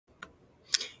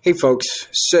Hey folks,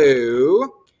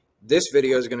 so this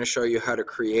video is going to show you how to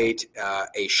create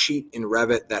a sheet in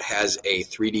Revit that has a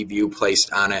 3D view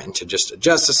placed on it and to just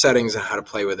adjust the settings and how to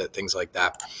play with it, things like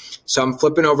that. So I'm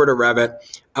flipping over to Revit.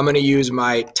 I'm going to use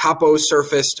my topo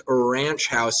surfaced ranch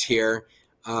house here.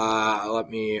 Let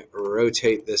me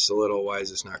rotate this a little. Why is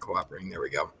this not cooperating? There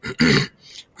we go.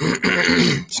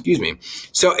 Excuse me.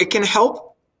 So it can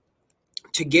help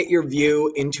to get your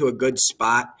view into a good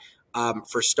spot.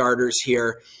 For starters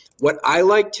here, what I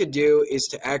like to do is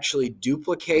to actually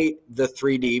duplicate the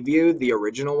 3D view, the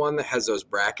original one that has those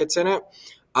brackets in it.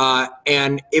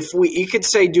 And you could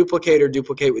say duplicate or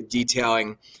duplicate with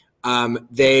detailing.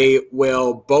 They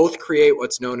will both create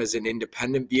what's known as an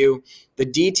independent view. The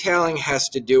detailing has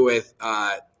to do with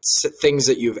things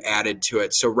that you've added to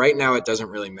it. So right now it doesn't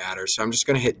really matter. So I'm just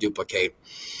going to hit duplicate.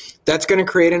 That's going to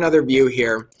create another view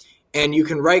here. And you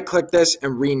can right click this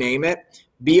and rename it.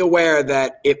 Be aware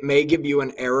that it may give you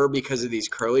an error because of these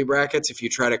curly brackets if you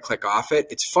try to click off it.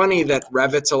 It's funny that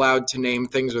Revit's allowed to name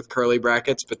things with curly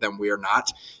brackets, but then we're not.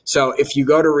 So if you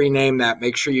go to rename that,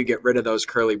 make sure you get rid of those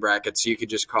curly brackets. So you could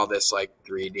just call this like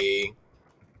 3D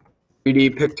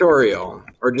pictorial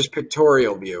or just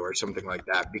pictorial view or something like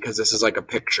that, because this is like a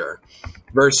picture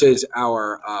versus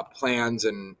our plans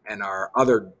and our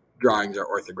other drawings are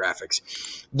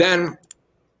orthographics. Then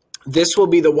this will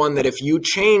be the one that if you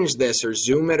change this or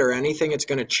zoom it or anything, it's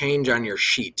going to change on your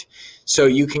sheet. So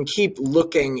you can keep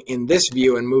looking in this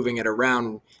view and moving it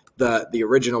around the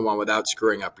original one without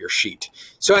screwing up your sheet.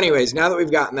 So anyways, now that we've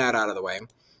gotten that out of the way,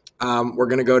 we're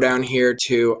going to go down here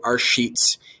to our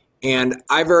sheets. And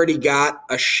I've already got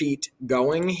a sheet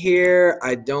going here.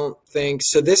 I don't think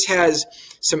so. This has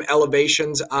some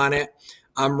elevations on it.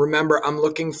 Remember, I'm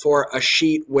looking for a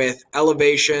sheet with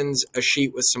elevations, a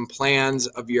sheet with some plans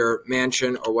of your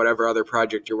mansion or whatever other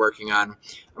project you're working on.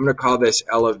 I'm going to call this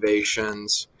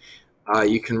elevations.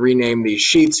 You can rename these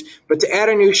sheets. But to add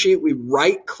a new sheet, we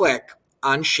right-click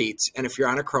on sheets. And if you're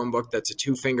on a Chromebook, that's a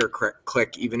two-finger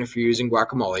click, even if you're using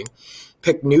Guacamole.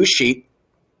 Pick New Sheet.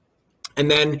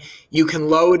 And then you can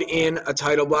load in a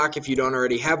title block if you don't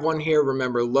already have one here.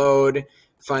 Remember, load,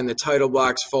 find the title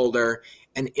blocks folder.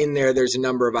 And in there, there's a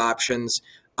number of options.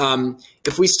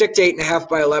 If we stick to 8.5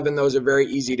 by 11, those are very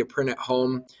easy to print at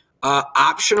home.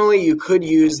 Optionally, you could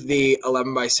use the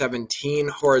 11 by 17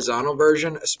 horizontal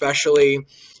version, especially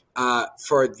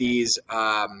for these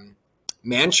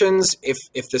mansions, if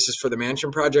this is for the mansion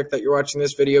project that you're watching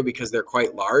this video, because they're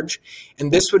quite large.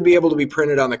 And this would be able to be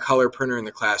printed on the color printer in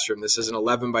the classroom. This is an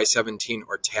 11 by 17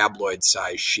 or tabloid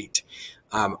size sheet.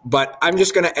 But I'm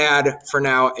just going to add, for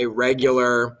now, a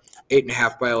regular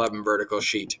 8.5 by 11 vertical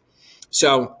sheet.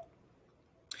 So,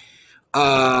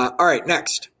 all right,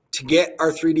 next. To get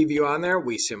our 3D view on there,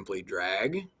 we simply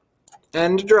drag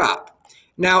and drop.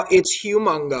 Now, it's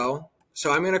humongo,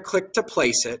 so I'm going to click to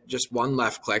place it, just one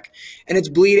left click, and it's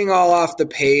bleeding all off the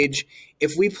page.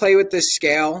 If we play with this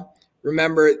scale,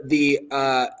 remember, the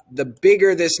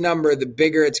bigger this number, the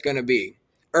bigger it's going to be.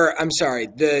 Or, I'm sorry,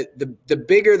 the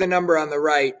bigger the number on the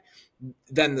right,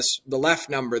 then the left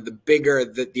number, the bigger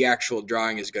that the actual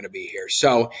drawing is going to be here.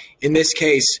 So in this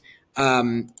case,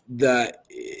 let's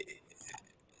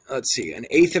see,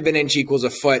 1/8 of an inch equals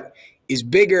a foot is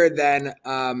bigger than,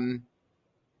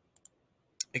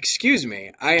 excuse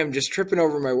me, I am just tripping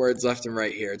over my words left and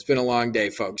right here. It's been a long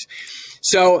day, folks.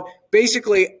 So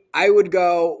basically, I would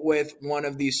go with one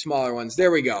of these smaller ones. There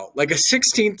we go. Like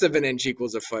 1/16 of an inch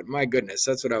equals a foot. My goodness,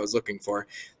 that's what I was looking for.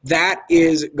 That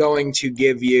is going to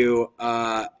give you,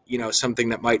 something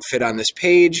that might fit on this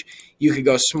page. You could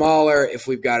go smaller. If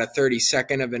we've got a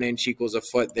 32nd of an inch equals a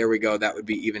foot, there we go. That would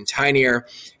be even tinier.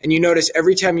 And you notice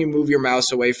every time you move your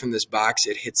mouse away from this box,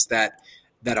 it hits that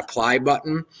apply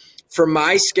button. For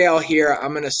my scale here,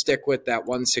 I'm going to stick with that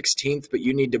 1/16, but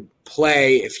you need to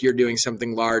play if you're doing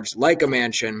something large like a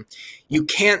mansion. You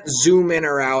can't zoom in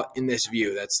or out in this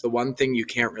view. That's the one thing you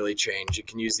can't really change. You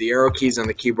can use the arrow keys on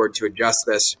the keyboard to adjust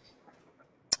this.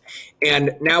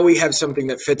 And now we have something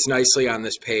that fits nicely on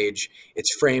this page.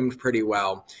 It's framed pretty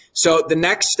well. So the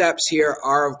next steps here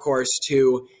are, of course,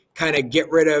 to kind of get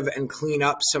rid of and clean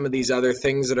up some of these other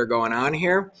things that are going on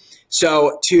here.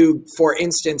 So to, for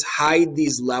instance, hide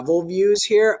these level views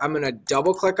here, I'm going to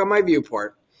double click on my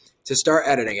viewport to start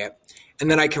editing it.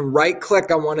 And then I can right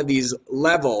click on one of these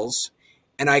levels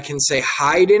and I can say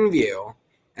hide in view.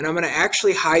 And I'm going to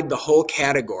actually hide the whole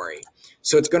category.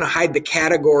 So it's going to hide the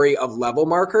category of level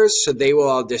markers, so they will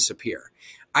all disappear.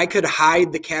 I could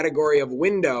hide the category of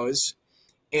windows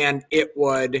and it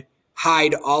would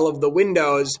hide all of the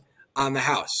windows on the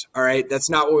house. All right. That's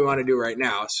not what we want to do right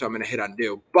now. So I'm going to hit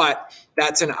undo, but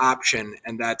that's an option,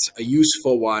 and that's a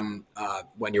useful one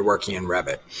when you're working in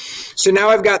Revit. So now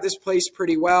I've got this placed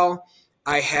pretty well.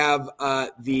 I have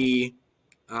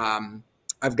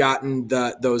I've gotten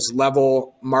those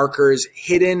level markers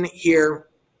hidden here.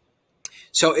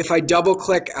 So if I double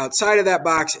click outside of that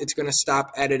box, it's going to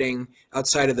stop editing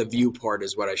outside of the viewport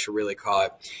is what I should really call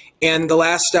it. And the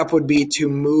last step would be to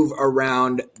move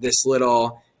around this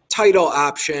little title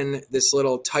option, this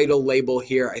little title label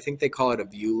here. I think they call it a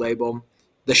view label,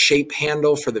 the shape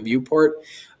handle for the viewport.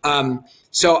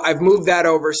 So I've moved that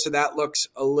over so that looks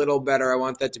a little better. I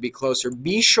want that to be closer.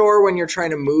 Be sure when you're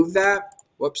trying to move that,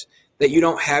 that you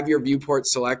don't have your viewport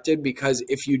selected, because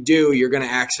if you do, you're going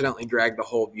to accidentally drag the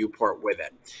whole viewport with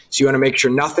it. So you want to make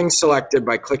sure nothing's selected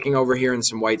by clicking over here in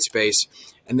some white space,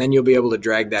 and then you'll be able to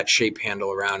drag that shape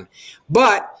handle around.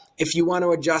 But if you want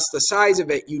to adjust the size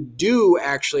of it, you do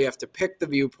actually have to pick the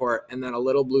viewport, and then a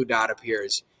little blue dot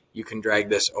appears. You can drag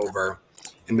this over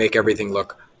and make everything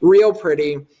look real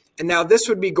pretty. And now this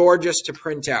would be gorgeous to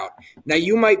print out. Now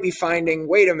you might be finding,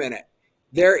 wait a minute,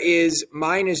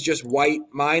 mine is just white.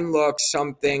 Mine looks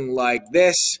something like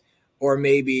this, or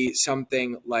maybe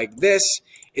something like this.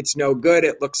 It's no good.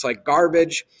 It looks like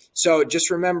garbage. So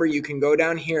just remember, you can go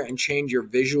down here and change your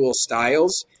visual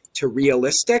styles to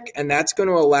realistic, and that's going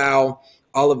to allow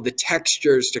all of the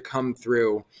textures to come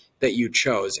through that you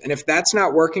chose. And if that's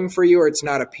not working for you, or it's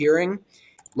not appearing,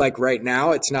 like right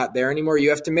now, it's not there anymore, you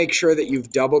have to make sure that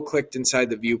you've double clicked inside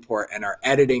the viewport and are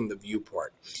editing the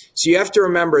viewport. So you have to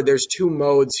remember there's two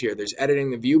modes here. There's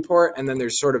editing the viewport, and then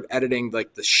there's sort of editing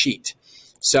like the sheet.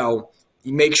 So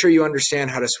you make sure you understand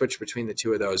how to switch between the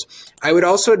two of those. I would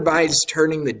also advise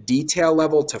turning the detail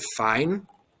level to fine,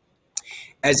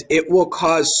 as it will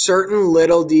cause certain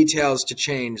little details to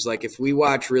change. Like if we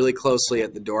watch really closely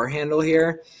at the door handle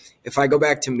here, if I go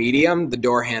back to medium, the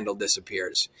door handle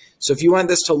disappears. So if you want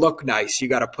this to look nice, you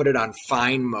got to put it on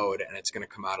fine mode, and it's going to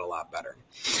come out a lot better.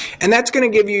 And that's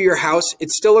going to give you your house.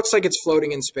 It still looks like it's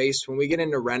floating in space. When we get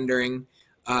into rendering,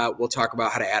 we'll talk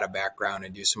about how to add a background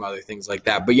and do some other things like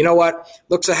that. But you know what?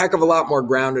 Looks a heck of a lot more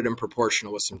grounded and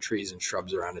proportional with some trees and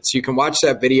shrubs around it. So you can watch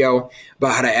that video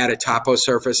about how to add a topo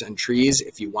surface and trees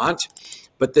if you want.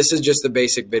 But this is just the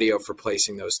basic video for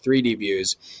placing those 3D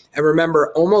views. And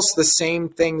remember, almost the same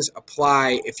things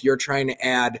apply if you're trying to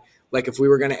add, like if we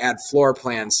were going to add floor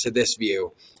plans to this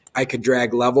view, I could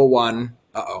drag level 1.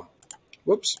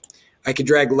 I could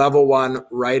drag level 1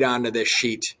 right onto this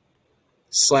sheet,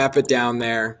 slap it down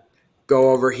there,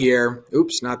 go over here.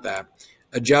 Oops, not that.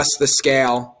 Adjust the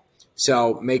scale.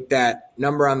 So make that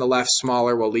number on the left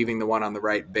smaller while leaving the one on the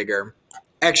right bigger.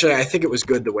 Actually, I think it was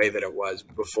good the way that it was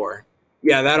before.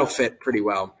 Yeah, that'll fit pretty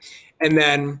well. And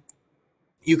then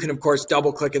you can, of course,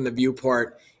 double click in the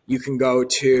viewport. You can go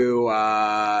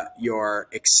to your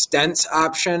extents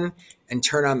option and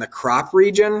turn on the crop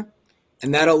region.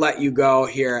 And that'll let you go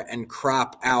here and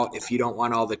crop out if you don't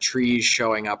want all the trees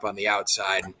showing up on the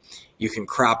outside. You can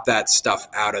crop that stuff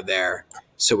out of there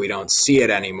so we don't see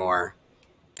it anymore.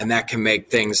 And that can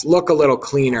make things look a little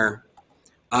cleaner.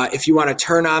 If you want to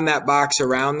turn on that box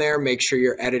around there, make sure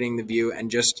you're editing the view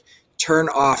and just turn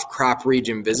off crop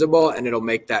region visible, and it'll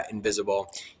make that invisible.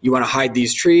 You want to hide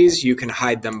these trees, you can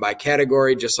hide them by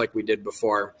category just like we did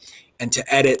before. And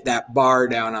to edit that bar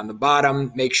down on the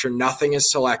bottom, make sure nothing is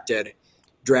selected.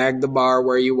 Drag the bar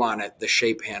where you want it, the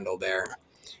shape handle there.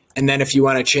 And then if you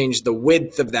want to change the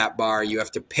width of that bar, you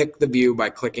have to pick the view by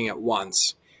clicking it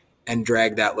once and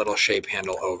drag that little shape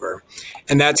handle over.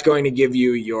 And that's going to give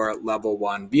you your level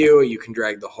 1 view. You can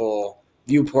drag the whole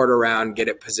viewport around, get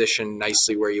it positioned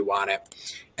nicely where you want it.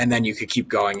 And then you could keep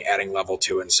going, adding level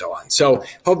 2 and so on. So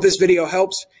hope this video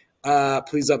helps.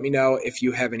 Please let me know if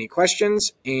you have any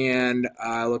questions, and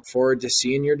I look forward to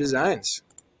seeing your designs.